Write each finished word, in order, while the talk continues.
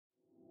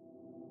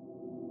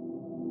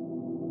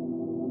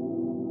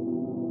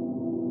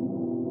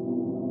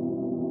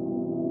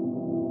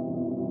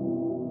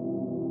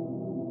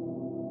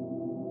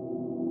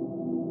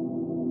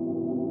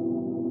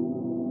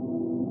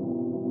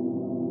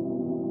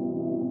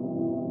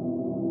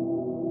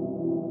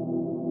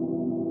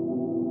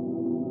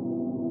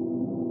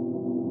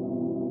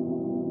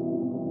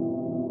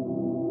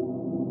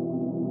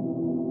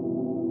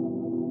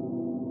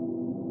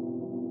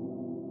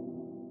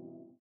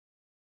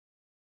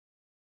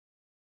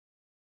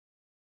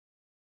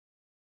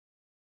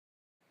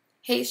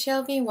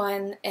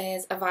HTLV-1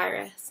 is a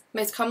virus,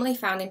 most commonly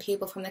found in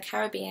people from the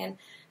Caribbean,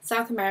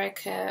 South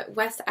America,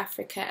 West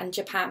Africa and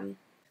Japan.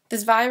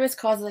 This virus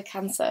causes a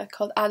cancer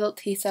called Adult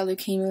T-cell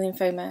Leukaemia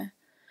Lymphoma.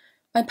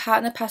 My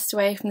partner passed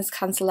away from this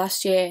cancer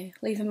last year,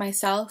 leaving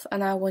myself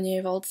and our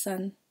 1-year-old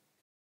son.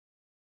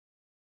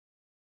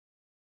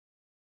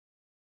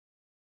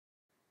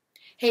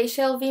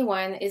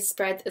 HTLV-1 is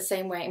spread the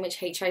same way in which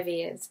HIV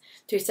is,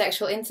 through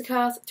sexual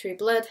intercourse, through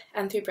blood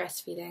and through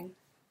breastfeeding.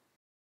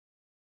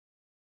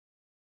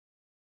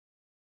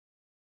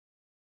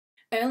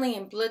 Only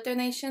in blood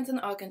donations and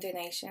organ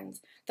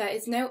donations. There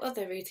is no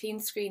other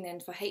routine screening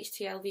for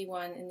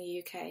HTLV-1 in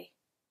the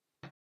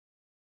UK.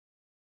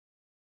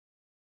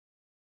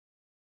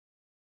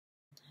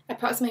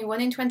 Approximately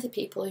 1 in 20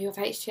 people who have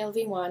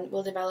HTLV-1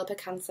 will develop a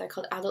cancer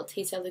called Adult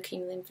T-cell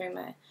Leukaemia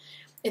Lymphoma.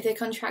 If they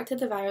contracted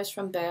the virus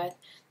from birth,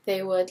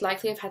 they would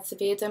likely have had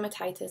severe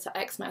dermatitis or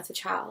eczema as a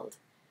child.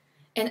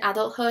 In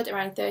adulthood,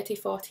 around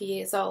 30-40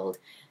 years old,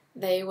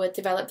 they would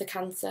develop the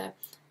cancer,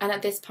 and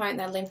at this point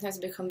their lymph nodes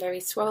would become very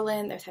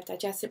swollen, they would have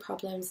digestive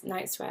problems,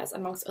 night sweats,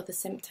 amongst other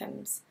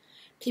symptoms.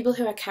 People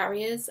who are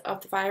carriers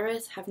of the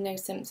virus have no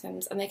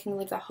symptoms, and they can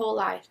live their whole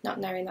life not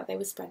knowing that they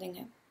were spreading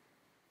it.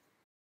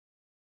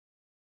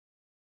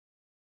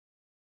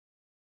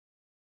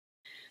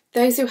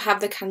 Those who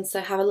have the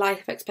cancer have a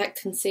life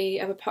expectancy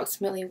of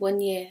approximately 1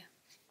 year.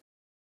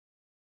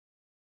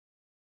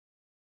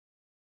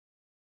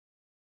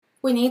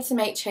 We need to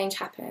make change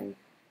happen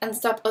and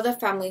stop other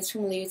families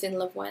from losing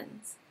loved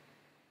ones.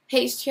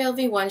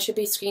 HTLV-1 should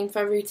be screened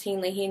for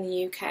routinely here in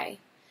the UK,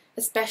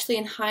 especially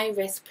in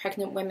high-risk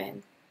pregnant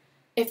women.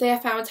 If they are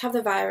found to have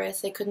the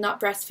virus, they could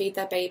not breastfeed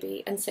their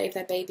baby and save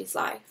their baby's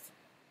life.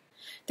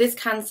 This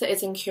cancer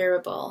is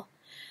incurable,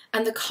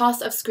 and the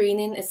cost of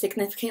screening is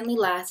significantly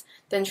less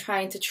than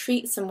trying to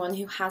treat someone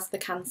who has the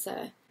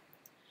cancer.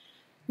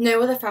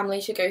 No other family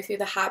should go through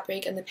the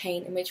heartbreak and the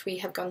pain in which we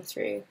have gone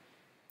through.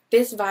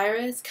 This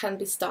virus can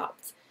be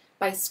stopped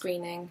by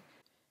screening.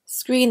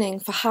 Screening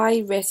for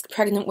high-risk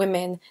pregnant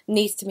women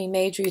needs to be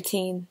made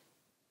routine.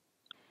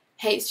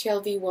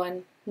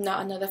 HTLV-1,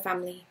 not another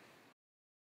family.